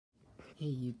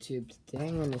Hey YouTube, today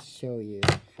I'm going to show you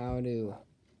how to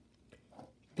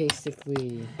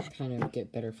basically kind of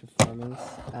get better performance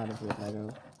out of your Lego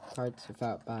parts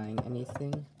without buying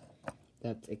anything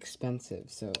that's expensive.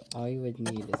 So all you would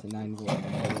need is a 9-volt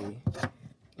battery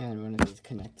and one of these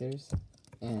connectors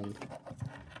and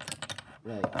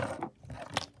like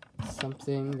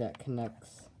something that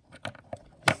connects,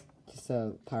 just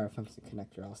a power function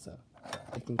connector also.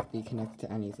 It can be connected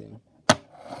to anything.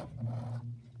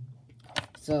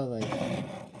 So, like,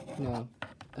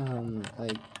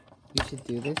 like, you should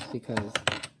do this because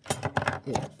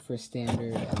for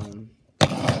standard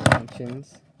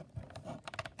functions,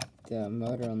 the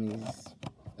motor only is...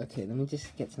 Okay, let me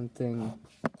just get something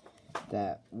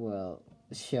that will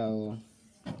show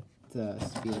the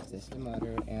speed of this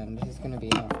motor, and this is going to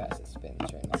be how fast it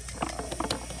spins right now.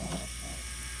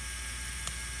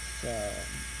 So...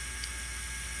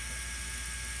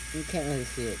 you can't really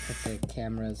see it because the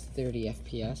camera's 30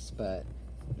 FPS, but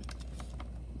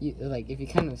you, like, if you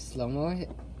kind of slow-mo it,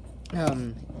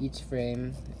 each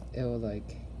frame, it will,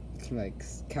 like, you can, like,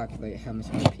 calculate how much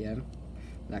RPM.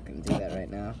 I'm not gonna do that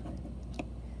right now.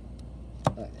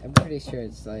 But I'm pretty sure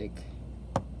it's, like,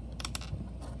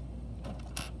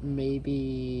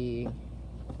 maybe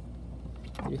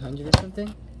 300 or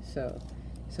something. So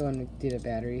I want to do the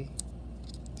battery.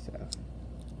 So,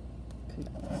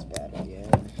 connect this battery in.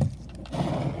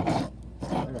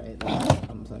 Alright, that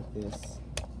comes like this.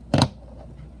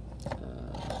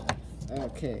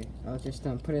 Okay, I'll just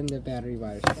put in the battery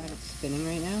wires. Got it spinning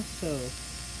right now, so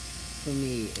for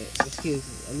me, it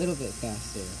feels a little bit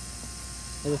faster.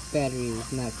 This battery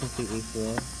is not completely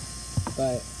full,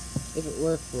 but if it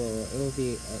were full, it will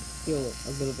be feel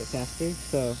a little bit faster.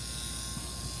 So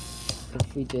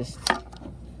if we just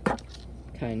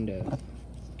kind of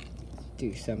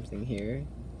do something here,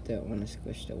 don't want to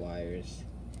squish the wires.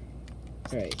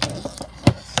 Alright,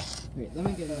 wait, let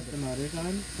me get the motors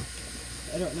on.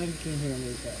 I don't know if you can hear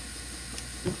me, but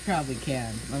you probably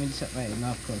can. Let me just set my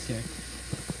mouth close here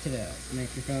to the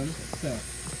microphone. So,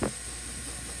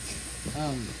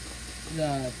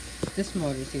 this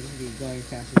motor seems to be going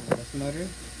faster than this motor.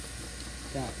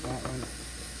 That one.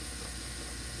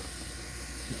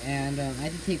 And I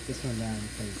had to take this one down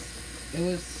because it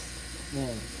was,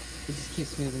 well, it just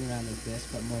keeps moving around like this,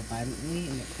 but more violently,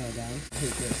 and it fell down.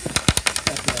 Take this.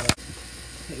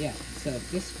 But yeah, so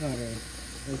this motor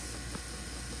is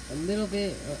a little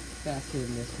bit faster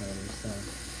than this motor,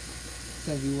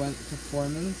 so if you want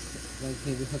performance, like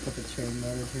maybe hook up a train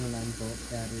motor to a 9-volt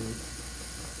battery,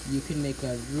 you can make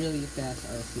a really fast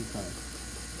RC car.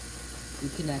 You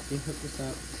can actually hook this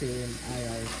up to an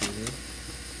IR receiver.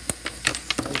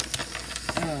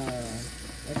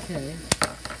 Okay,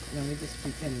 let me just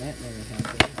pretend that never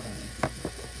happened.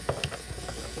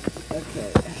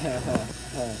 Okay,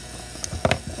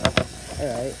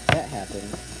 alright, that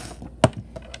happened.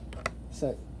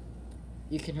 So,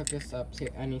 you can hook this up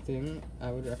to anything.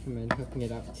 I would recommend hooking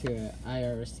it up to an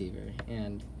IR receiver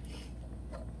and,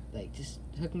 like, just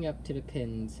hooking up to the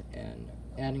pins and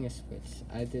adding a switch.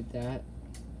 I did that.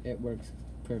 It works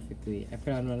perfectly. I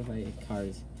put on one of my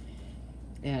cars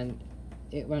and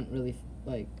it went really,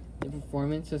 like, the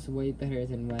performance was way better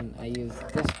than when I used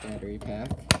this battery pack.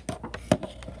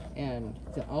 And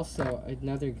also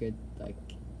another good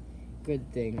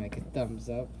thing, like a thumbs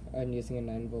up on using a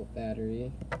 9-volt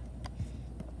battery,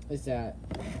 is that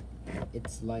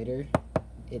it's lighter,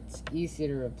 it's easier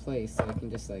to replace, so I can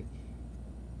just, like,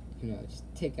 just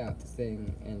take out the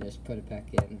thing and just put it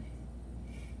back in.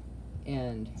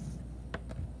 And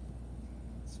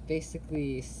it's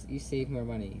basically, you save more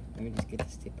money. Let me just get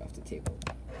this tape off the table.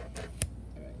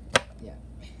 Alright, yeah.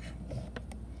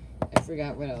 I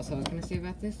forgot what else I was going to say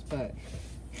about this, but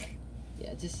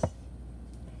yeah, just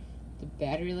the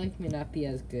battery life may not be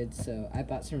as good, so I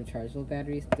bought some rechargeable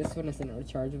batteries. This one isn't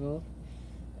rechargeable.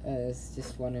 It's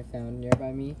just one I found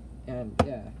nearby me, and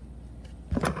yeah.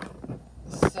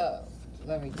 So,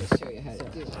 let me just show you how to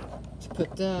do it. To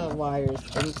put the wires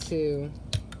into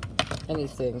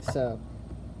anything, so,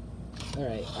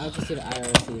 alright, I'll just do the IR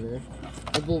receiver.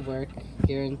 It will work,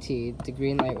 guaranteed. The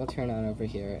green light will turn on over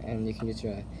here, and you can use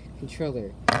your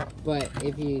controller. But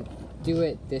if you do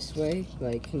it this way,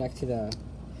 like connect to the...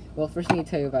 Well, first I need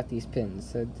to tell you about these pins.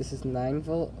 So this is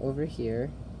 9-volt over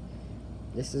here.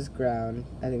 This is ground.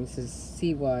 I think this is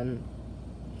C1.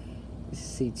 This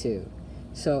is C2.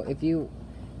 So if you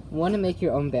want to make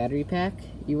your own battery pack,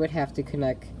 you would have to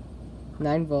connect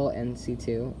 9-volt and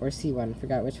C2, or C1,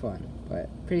 forgot which one, but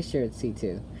pretty sure it's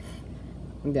C2.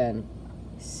 And then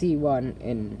C1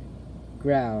 in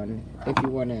ground if you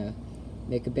want to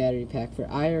make a battery pack for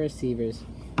IR receivers,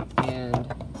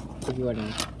 and if you want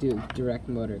to do direct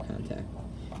motor contact.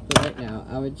 But right now,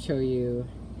 I would show you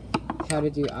how to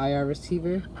do IR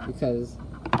receiver, because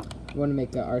if you want to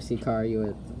make an RC car, you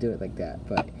would do it like that.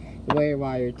 But the way I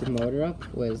wired the motor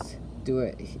up was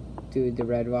do the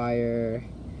red wire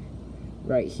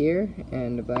right here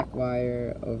and the black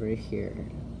wire over here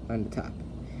on the top.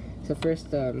 So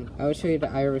first, I will show you the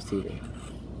IR receiver.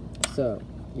 So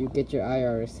you get your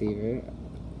IR receiver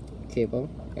cable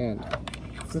and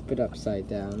flip it upside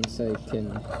down so you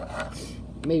can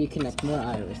maybe connect more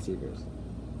IR receivers.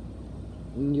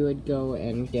 And you would go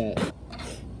and get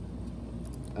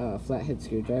a flathead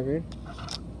screwdriver.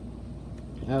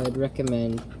 I would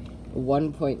recommend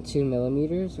 1.2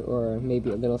 millimeters or maybe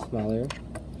a little smaller.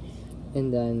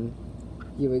 And then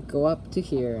you would go up to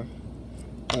here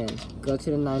and go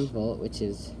to the 9-volt, which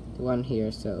is the one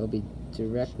here, so it'll be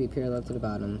directly parallel to the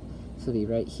bottom. So it'll be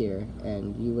right here,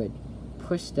 and you would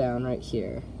push down right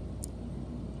here.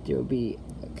 You'll be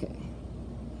okay.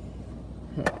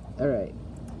 Alright,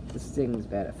 this thing's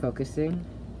bad at focusing.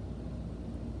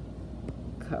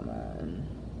 Come on.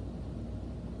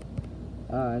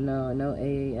 No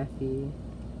AAFE.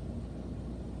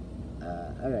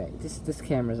 Alright, this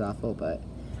camera's awful, but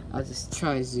I'll just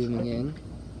try zooming in.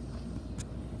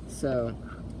 So,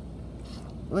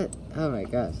 what? Oh my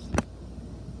gosh.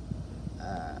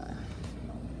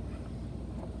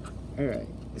 Alright,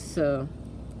 so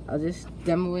I'll just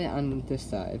demo it on this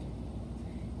side.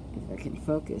 If I can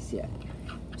focus, yeah.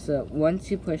 So,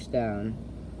 once you push down,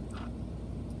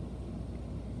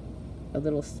 a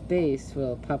little space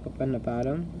will pop up on the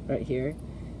bottom, right here.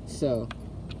 So,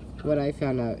 what I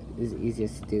found out is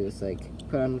easiest to do is like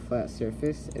put on a flat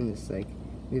surface and just like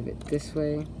move it this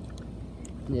way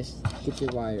and just get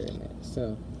your wire in it.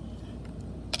 So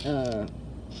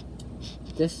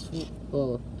this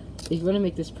will, if you want to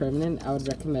make this permanent, I would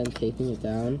recommend taping it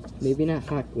down. Maybe not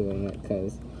hot gluing it,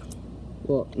 because,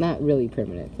 well, not really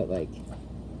permanent, but like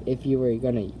if you were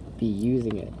gonna be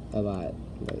using it a lot,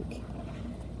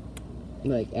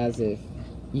 like as if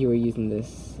you were using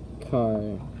this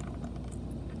car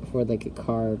for like a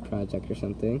car project or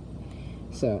something.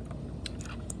 So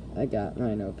I got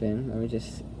mine open. Let me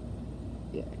just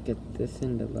get this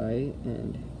in the light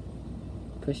and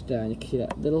push down. You can see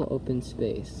that little open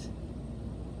space.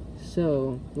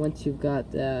 So once you've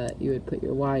got that, you would put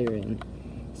your wire in.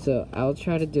 So I'll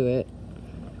try to do it.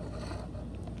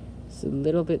 It's a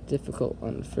little bit difficult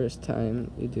on the first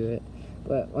time you do it,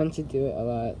 but once you do it a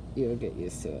lot, you'll get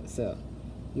used to it. So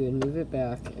you would move it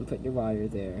back and put your wire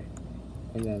there.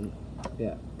 And then,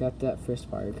 yeah, got that first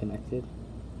wire connected.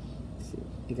 See,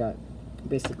 it got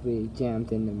basically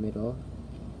jammed in the middle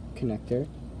connector.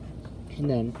 And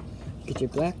then, get your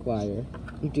black wire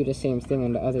and do the same thing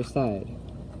on the other side.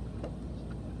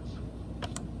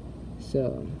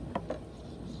 So,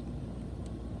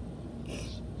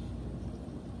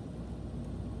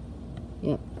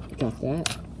 yeah, got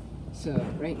that. So,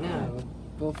 right now,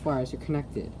 both wires are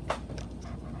connected.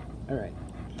 Alright,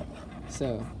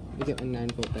 so you get my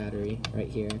 9-volt battery right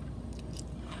here.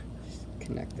 Just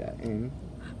connect that in.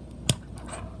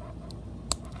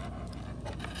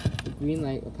 The green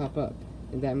light will pop up,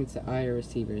 and that means the IR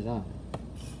receiver is on.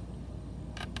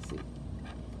 Let's see.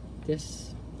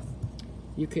 This,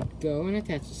 you could go and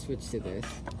attach a switch to this,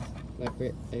 like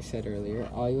what I said earlier.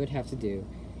 All you would have to do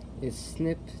is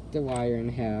snip the wire in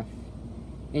half,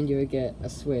 and you would get a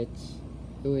switch.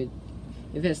 If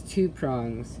it has 2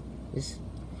 prongs, just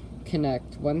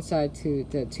connect one side to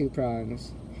the 2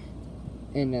 prongs,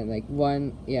 and then like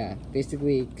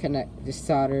basically connect, just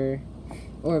solder,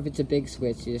 or if it's a big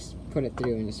switch, you just put it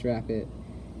through and just wrap it,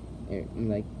 and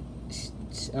like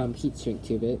heat shrink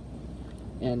tube it.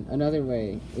 And another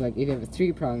way, like if you have a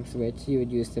 3-prong switch, you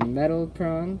would use the middle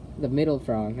prong, not metal,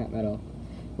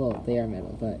 well they are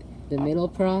metal, but the middle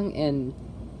prong and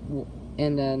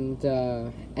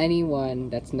then any one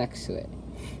that's next to it.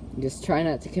 Just try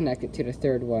not to connect it to the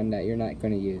 3rd one that you're not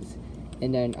going to use.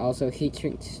 And then also heat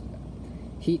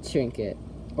shrink it,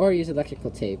 or use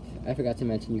electrical tape. I forgot to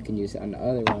mention you can use it on the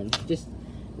other one. Just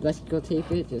electrical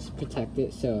tape it, just protect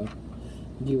it so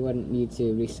you wouldn't need to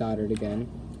resolder it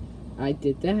again. I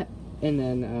did that, and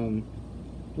then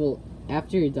well,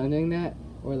 after you're done doing that,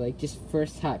 or like just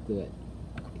first hot glue it.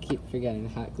 I keep forgetting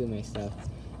to hot glue my stuff,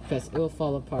 because it will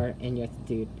fall apart and you have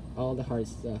to do all the hard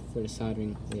stuff for the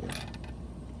soldering later.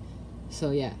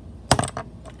 So yeah,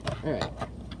 alright,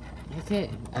 okay,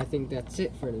 I think that's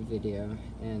it for the video,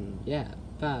 and yeah,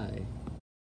 bye.